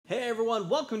everyone,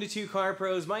 welcome to Two Car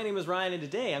Pros. My name is Ryan and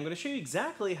today I'm going to show you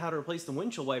exactly how to replace the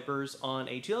windshield wipers on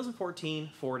a 2014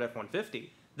 Ford F-150.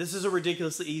 This is a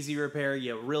ridiculously easy repair.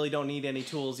 You really don't need any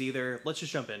tools either. Let's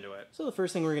just jump into it. So the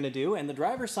first thing we're going to do, and the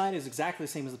driver's side is exactly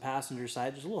the same as the passenger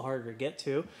side, just a little harder to get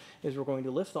to, is we're going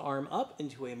to lift the arm up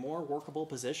into a more workable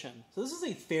position. So this is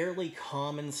a fairly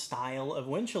common style of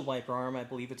windshield wiper arm. I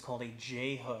believe it's called a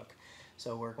J-hook.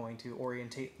 So we're going to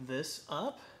orientate this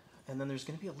up. And then there's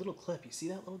going to be a little clip. You see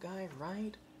that little guy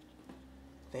right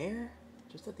there?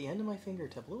 Just at the end of my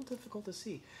fingertip. A little difficult to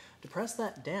see. To press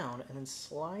that down and then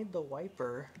slide the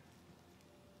wiper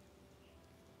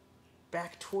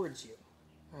back towards you.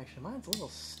 Actually, mine's a little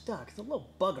stuck. It's a little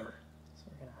bugger. So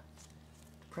we're going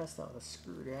to press that with a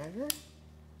screwdriver.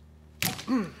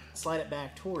 Slide it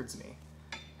back towards me.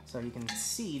 So you can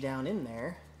see down in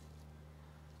there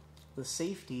the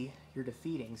safety you're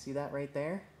defeating. See that right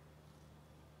there?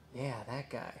 Yeah, that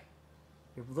guy.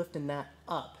 You're lifting that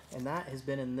up, and that has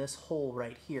been in this hole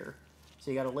right here.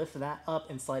 So you gotta lift that up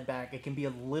and slide back. It can be a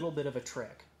little bit of a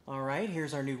trick. All right,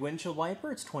 here's our new windshield wiper.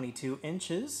 It's 22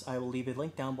 inches. I will leave a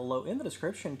link down below in the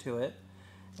description to it.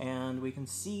 And we can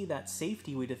see that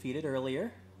safety we defeated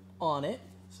earlier on it.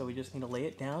 So we just need to lay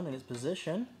it down in its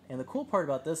position. And the cool part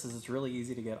about this is it's really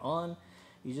easy to get on.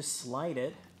 You just slide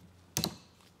it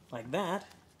like that.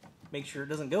 Make sure it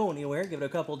doesn't go anywhere, give it a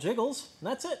couple jiggles, and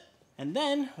that's it. And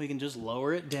then we can just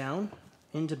lower it down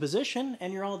into position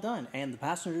and you're all done. And the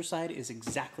passenger side is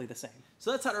exactly the same.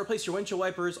 So that's how to replace your windshield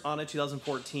wipers on a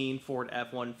 2014 Ford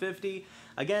F-150.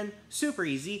 Again, super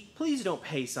easy. Please don't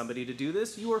pay somebody to do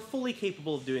this. You are fully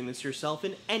capable of doing this yourself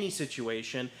in any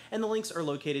situation, and the links are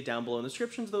located down below in the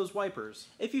description to those wipers.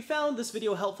 If you found this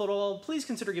video helpful at all, please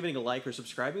consider giving it a like or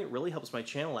subscribing. It really helps my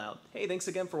channel out. Hey, thanks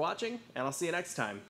again for watching, and I'll see you next time.